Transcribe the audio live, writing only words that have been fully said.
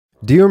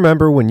Do you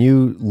remember when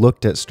you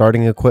looked at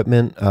starting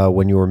equipment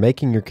when you were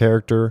making your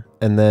character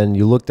and then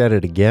you looked at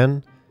it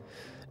again?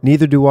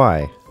 Neither do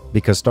I,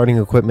 because starting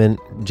equipment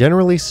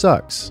generally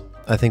sucks.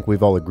 I think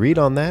we've all agreed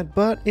on that,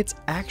 but it's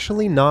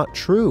actually not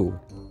true.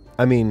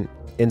 I mean,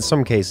 in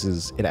some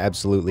cases, it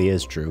absolutely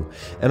is true,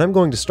 and I'm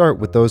going to start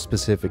with those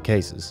specific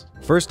cases.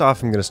 First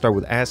off, I'm going to start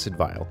with Acid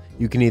Vial.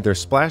 You can either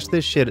splash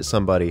this shit at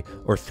somebody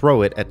or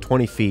throw it at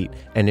 20 feet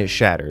and it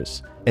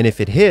shatters. And if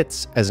it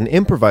hits as an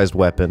improvised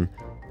weapon,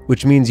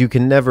 which means you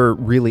can never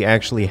really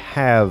actually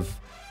have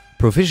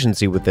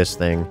proficiency with this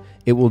thing,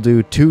 it will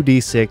do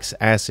 2d6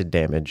 acid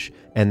damage,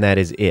 and that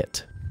is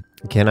it.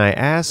 Can I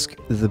ask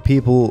the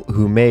people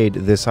who made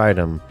this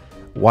item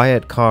why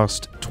it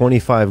cost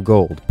 25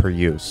 gold per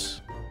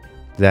use?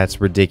 That's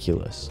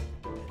ridiculous.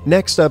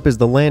 Next up is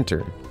the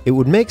lantern. It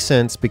would make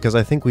sense because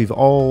I think we've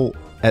all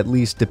at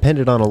least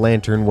depended on a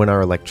lantern when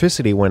our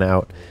electricity went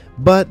out,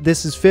 but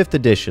this is 5th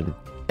edition.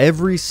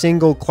 Every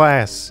single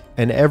class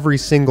and every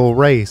single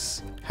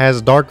race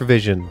has dark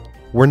vision.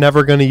 We're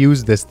never going to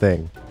use this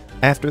thing.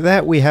 After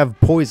that, we have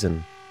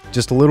poison.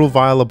 Just a little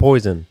vial of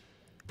poison.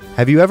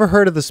 Have you ever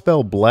heard of the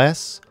spell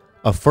Bless?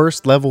 A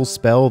first level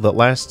spell that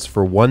lasts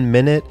for 1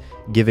 minute,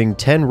 giving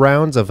 10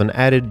 rounds of an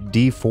added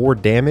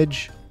d4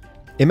 damage?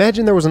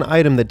 Imagine there was an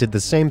item that did the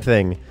same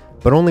thing,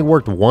 but only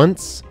worked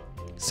once?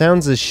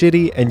 Sounds as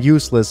shitty and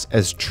useless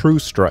as True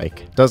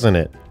Strike, doesn't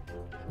it?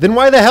 Then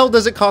why the hell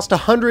does it cost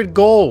 100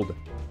 gold?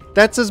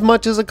 That's as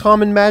much as a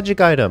common magic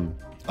item.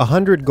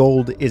 100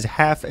 gold is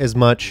half as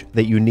much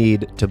that you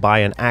need to buy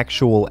an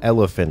actual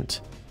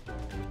elephant.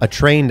 A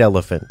trained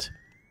elephant.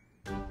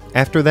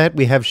 After that,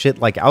 we have shit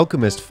like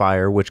Alchemist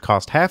Fire, which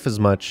cost half as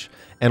much,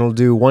 and will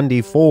do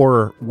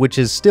 1d4, which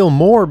is still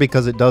more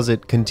because it does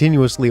it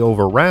continuously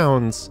over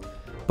rounds,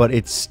 but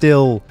it's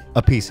still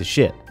a piece of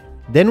shit.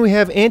 Then we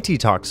have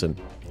Antitoxin,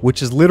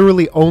 which is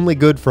literally only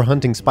good for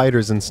hunting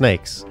spiders and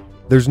snakes.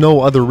 There's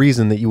no other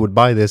reason that you would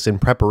buy this in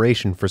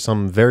preparation for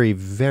some very,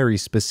 very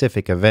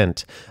specific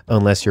event,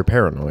 unless you're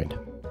paranoid.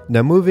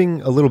 Now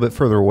moving a little bit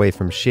further away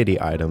from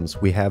shitty items,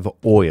 we have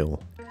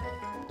oil.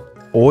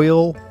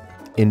 Oil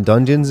in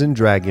Dungeons &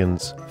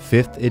 Dragons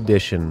 5th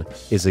edition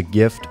is a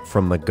gift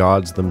from the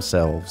gods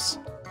themselves.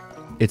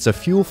 It's a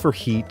fuel for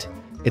heat,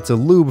 it's a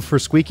lube for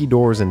squeaky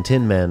doors and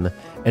tin men,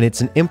 and it's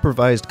an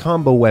improvised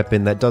combo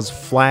weapon that does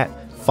flat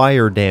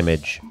fire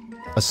damage.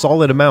 A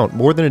solid amount,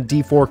 more than a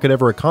d4 could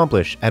ever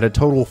accomplish, at a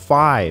total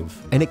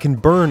 5. And it can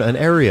burn an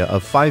area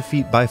of 5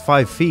 feet by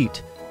 5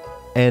 feet.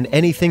 And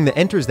anything that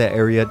enters that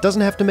area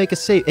doesn't have to make a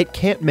save. It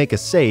can't make a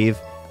save.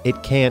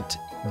 It can't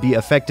be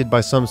affected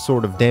by some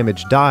sort of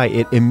damage die.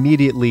 It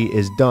immediately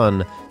is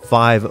done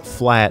 5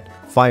 flat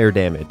fire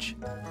damage.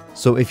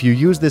 So if you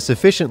use this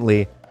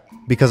efficiently,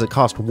 because it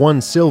cost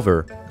 1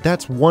 silver,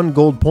 that's 1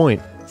 gold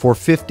point for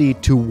 50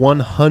 to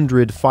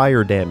 100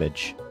 fire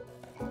damage.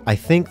 I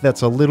think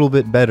that's a little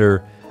bit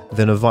better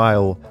than a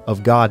vial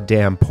of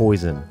goddamn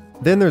poison.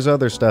 Then there's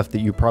other stuff that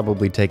you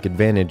probably take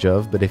advantage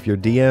of, but if your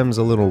DM's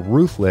a little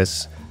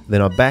ruthless, then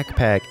a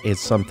backpack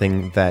is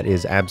something that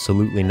is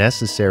absolutely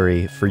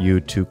necessary for you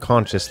to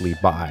consciously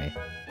buy.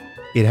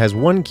 It has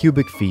 1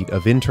 cubic feet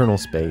of internal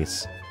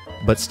space,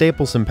 but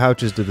staple some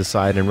pouches to the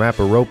side and wrap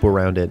a rope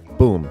around it,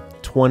 boom,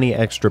 20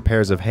 extra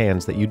pairs of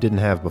hands that you didn't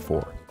have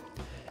before.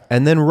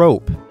 And then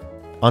rope.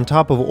 On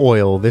top of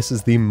oil, this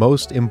is the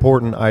most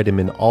important item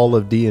in all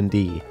of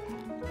D&D.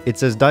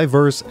 It's as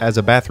diverse as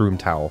a bathroom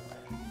towel,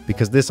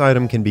 because this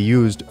item can be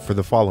used for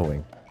the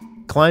following: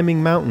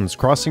 climbing mountains,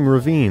 crossing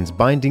ravines,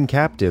 binding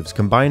captives,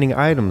 combining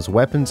items,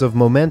 weapons of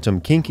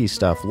momentum, kinky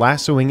stuff,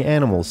 lassoing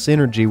animals,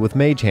 synergy with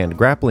mage hand,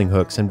 grappling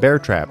hooks and bear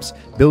traps,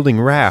 building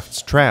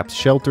rafts, traps,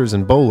 shelters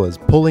and bolas,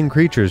 pulling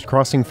creatures,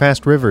 crossing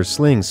fast rivers,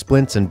 slings,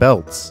 splints and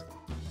belts.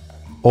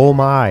 Oh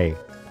my.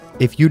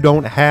 If you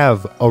don't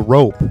have a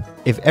rope,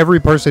 if every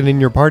person in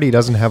your party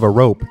doesn't have a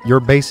rope, you're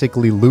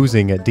basically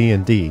losing at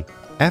D&D.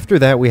 After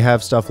that, we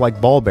have stuff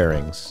like ball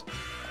bearings.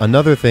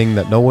 Another thing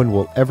that no one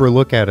will ever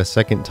look at a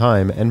second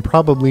time and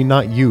probably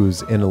not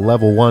use in a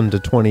level 1 to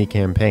 20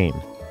 campaign.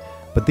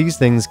 But these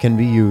things can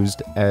be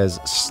used as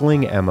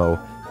sling ammo,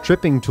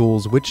 tripping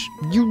tools, which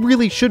you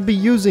really should be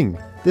using.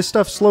 This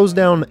stuff slows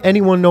down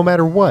anyone no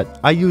matter what.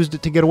 I used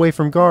it to get away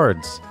from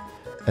guards.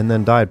 And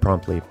then died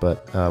promptly,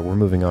 but we're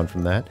moving on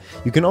from that.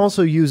 You can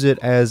also use it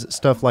as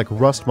stuff like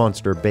rust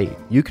monster bait.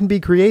 You can be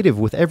creative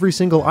with every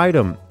single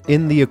item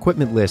in the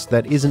equipment list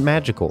that isn't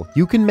magical.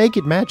 You can make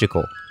it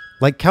magical.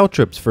 Like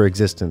caltrops, for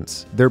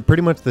existence. They're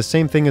pretty much the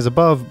same thing as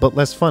above, but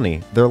less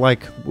funny. They're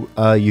like,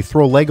 you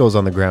throw Legos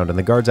on the ground and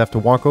the guards have to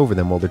walk over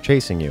them while they're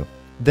chasing you.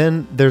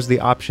 Then there's the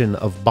option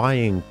of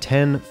buying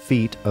 10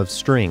 feet of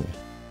string.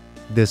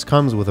 This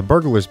comes with a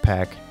burglar's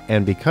pack,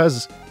 and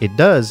because it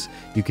does,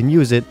 you can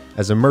use it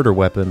as a murder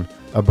weapon,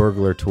 a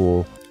burglar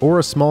tool, or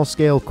a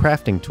small-scale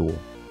crafting tool.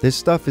 This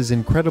stuff is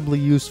incredibly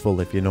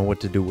useful if you know what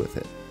to do with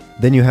it.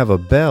 Then you have a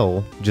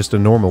bell, just a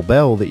normal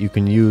bell that you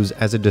can use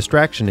as a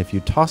distraction if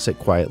you toss it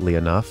quietly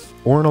enough,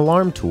 or an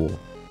alarm tool.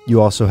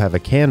 You also have a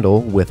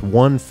candle with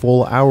 1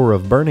 full hour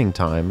of burning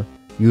time,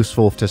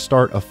 useful to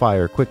start a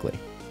fire quickly.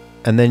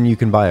 And then you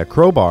can buy a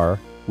crowbar,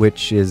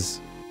 which is...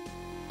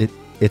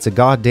 It's a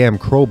goddamn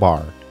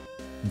crowbar.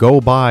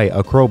 Go buy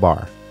a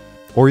crowbar.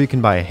 Or you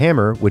can buy a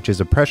hammer, which is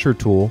a pressure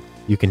tool.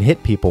 You can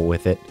hit people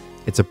with it.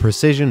 It's a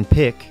precision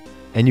pick,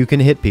 and you can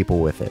hit people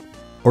with it.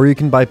 Or you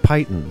can buy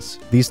pythons.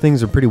 These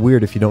things are pretty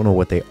weird if you don't know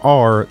what they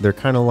are. They're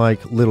kind of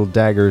like little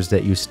daggers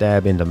that you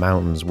stab into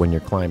mountains when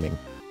you're climbing.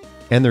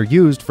 And they're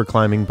used for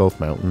climbing both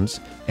mountains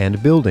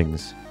and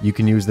buildings. You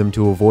can use them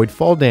to avoid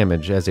fall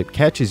damage as it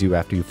catches you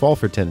after you fall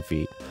for 10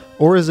 feet.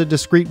 Or as a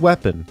discreet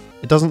weapon.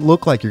 It doesn't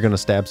look like you're going to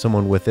stab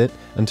someone with it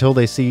until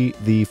they see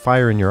the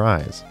fire in your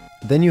eyes.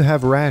 Then you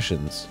have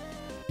rations.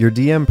 Your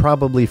DM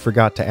probably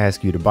forgot to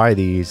ask you to buy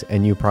these,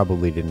 and you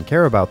probably didn't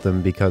care about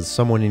them because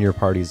someone in your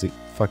party's a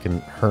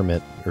fucking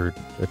hermit or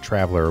a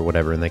traveler or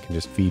whatever, and they can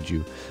just feed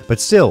you. But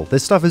still,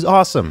 this stuff is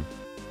awesome!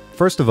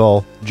 First of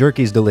all,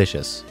 jerky's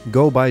delicious.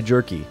 Go buy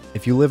jerky.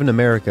 If you live in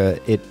America,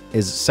 it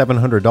is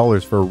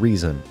 $700 for a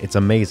reason. It's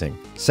amazing.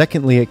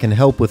 Secondly, it can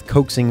help with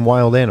coaxing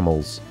wild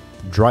animals.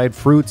 Dried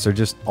fruits are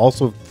just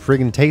also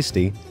friggin'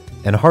 tasty.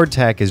 And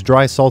hardtack is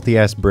dry,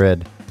 salty-ass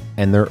bread,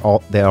 and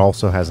that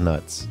also has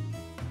nuts.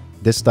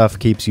 This stuff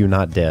keeps you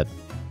not dead.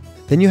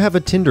 Then you have a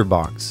tinder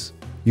box.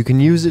 You can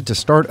use it to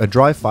start a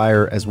dry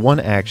fire as one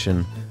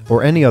action,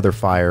 or any other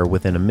fire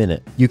within a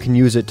minute. You can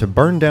use it to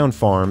burn down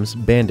farms,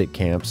 bandit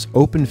camps,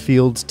 open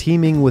fields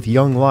teeming with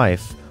young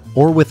life,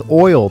 or with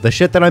oil, the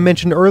shit that I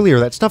mentioned earlier.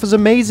 That stuff is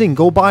amazing.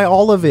 Go buy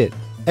all of it.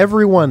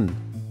 Everyone,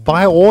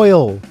 buy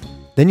oil.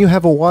 Then you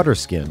have a water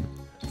skin.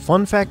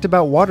 Fun fact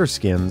about water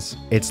skins,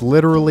 it's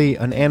literally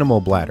an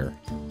animal bladder.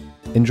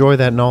 Enjoy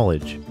that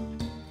knowledge.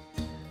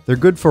 They're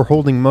good for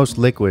holding most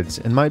liquids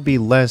and might be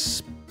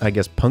less, I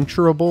guess,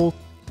 puncturable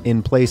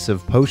in place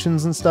of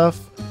potions and stuff.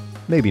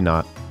 Maybe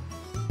not.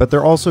 But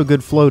they're also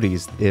good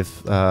floaties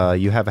if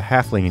you have a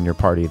halfling in your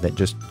party that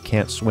just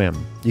can't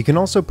swim. You can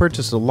also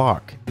purchase a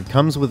lock. It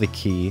comes with a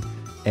key,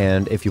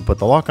 and if you put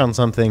the lock on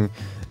something,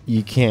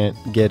 you can't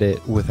get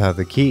it without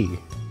the key.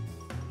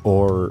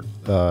 Or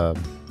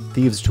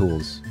thieves'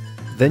 tools.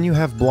 Then you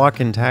have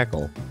block and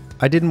tackle.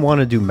 I didn't want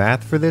to do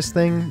math for this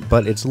thing,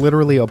 but it's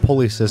literally a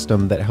pulley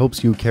system that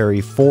helps you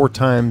carry 4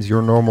 times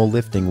your normal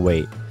lifting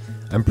weight.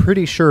 I'm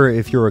pretty sure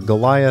if you're a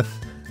Goliath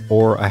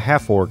or a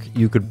half-orc,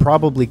 you could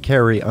probably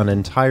carry an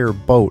entire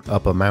boat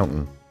up a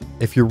mountain.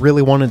 If you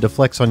really wanted to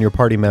flex on your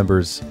party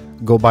members,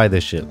 go buy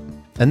this shit.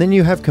 And then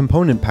you have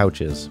component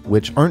pouches,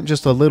 which aren't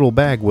just a little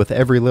bag with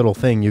every little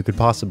thing you could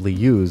possibly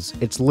use.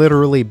 It's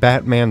literally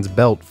Batman's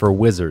belt for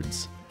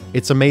wizards.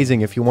 It's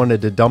amazing if you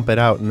wanted to dump it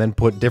out and then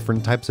put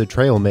different types of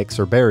trail mix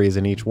or berries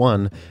in each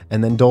one,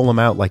 and then dole them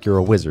out like you're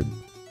a wizard.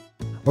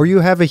 Or you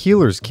have a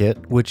healer's kit,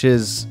 which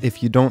is,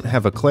 if you don't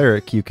have a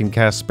cleric, you can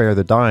cast Spare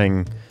the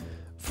Dying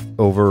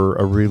over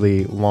a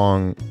really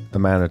long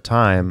amount of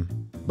time,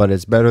 but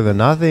it's better than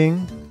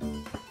nothing.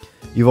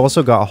 You've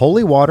also got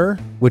holy water,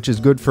 which is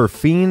good for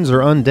fiends or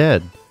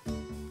undead.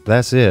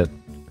 That's it.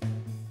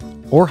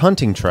 Or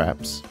hunting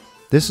traps.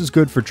 This is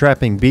good for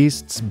trapping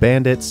beasts,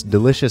 bandits,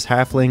 delicious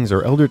halflings,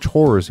 or eldritch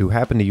horrors who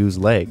happen to use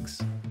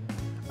legs.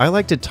 I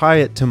like to tie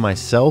it to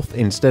myself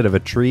instead of a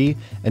tree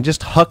and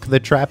just huck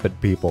the trap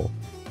at people.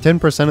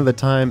 10% of the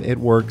time it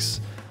works,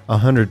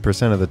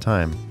 100% of the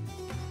time.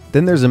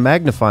 Then there's a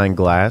magnifying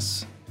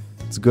glass.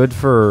 It's good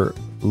for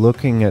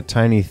looking at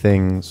tiny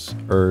things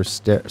or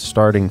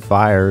starting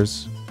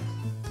fires.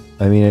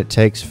 I mean, it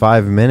takes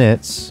 5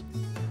 minutes,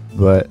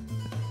 but...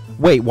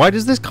 Wait, why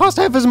does this cost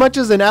half as much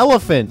as an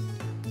elephant?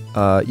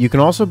 You can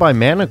also buy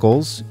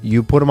manacles.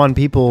 You put them on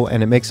people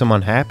and it makes them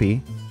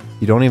unhappy.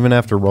 You don't even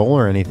have to roll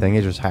or anything,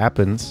 it just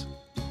happens.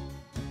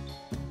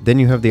 Then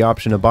you have the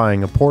option of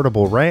buying a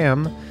portable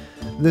ram.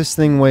 This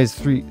thing weighs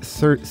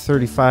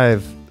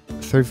 35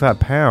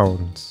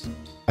 pounds.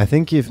 I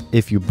think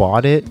if you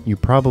bought it, you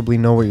probably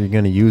know what you're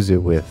going to use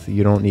it with.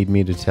 You don't need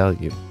me to tell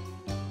you.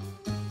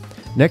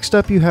 Next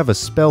up, you have a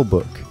spell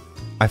book.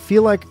 I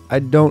feel like I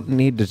don't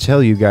need to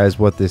tell you guys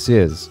what this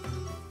is,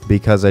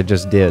 because I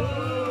just did.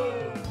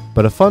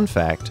 But a fun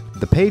fact,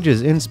 the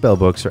pages in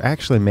spellbooks are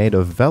actually made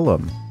of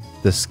vellum,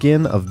 the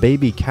skin of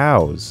baby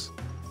cows.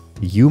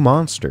 You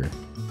monster.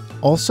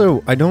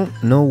 Also, I don't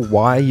know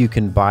why you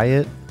can buy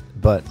it,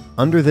 but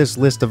under this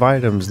list of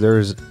items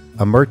there's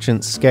a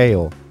merchant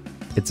scale.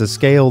 It's a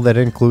scale that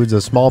includes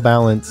a small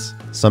balance,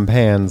 some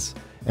pans,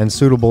 and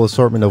suitable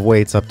assortment of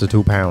weights up to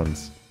 2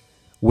 pounds.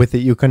 With it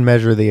you can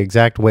measure the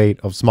exact weight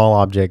of small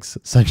objects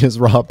such as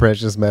raw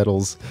precious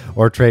metals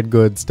or trade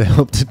goods to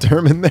help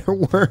determine their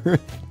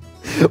worth.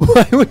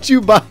 Why would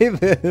you buy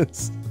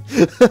this?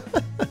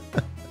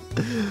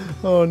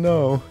 Oh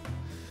no.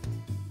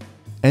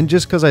 And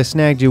just because I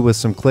snagged you with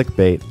some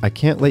clickbait, I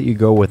can't let you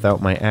go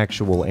without my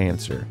actual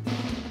answer.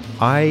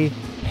 I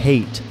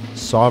hate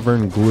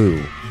Sovereign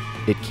Glue.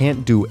 It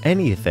can't do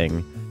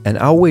anything, and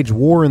I'll wage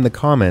war in the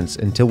comments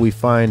until we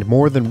find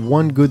more than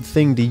one good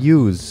thing to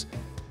use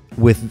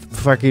with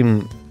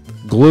fucking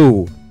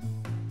glue.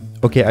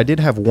 Okay, I did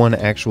have one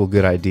actual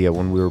good idea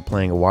when we were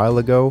playing a while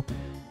ago.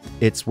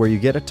 It's where you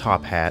get a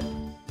top hat,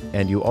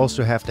 and you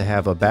also have to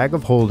have a bag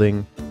of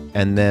holding,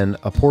 and then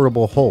a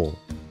portable hole.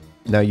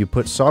 Now you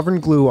put Sovereign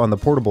Glue on the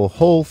portable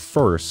hole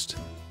first.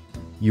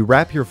 You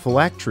wrap your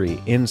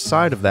phylactery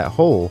inside of that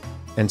hole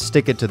and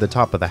stick it to the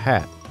top of the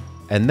hat.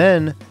 And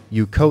then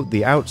you coat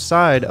the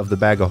outside of the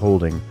bag of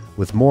holding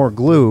with more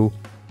glue,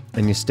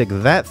 and you stick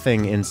that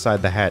thing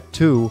inside the hat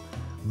too.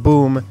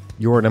 Boom,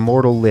 you're an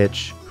immortal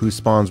lich who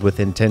spawns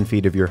within 10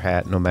 feet of your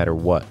hat no matter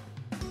what.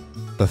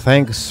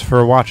 Thanks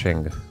for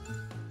watching.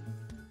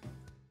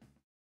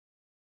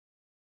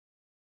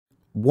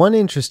 One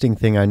interesting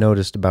thing I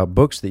noticed about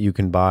books that you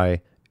can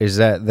buy is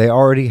that they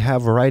already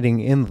have writing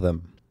in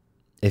them.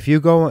 If you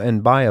go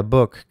and buy a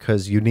book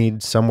because you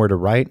need somewhere to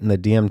write and the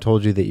DM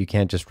told you that you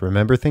can't just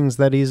remember things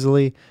that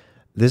easily,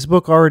 this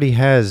book already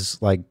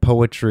has like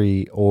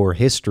poetry or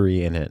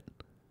history in it.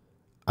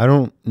 I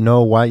don't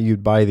know why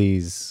you'd buy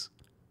these.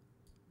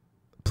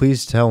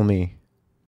 Please tell me.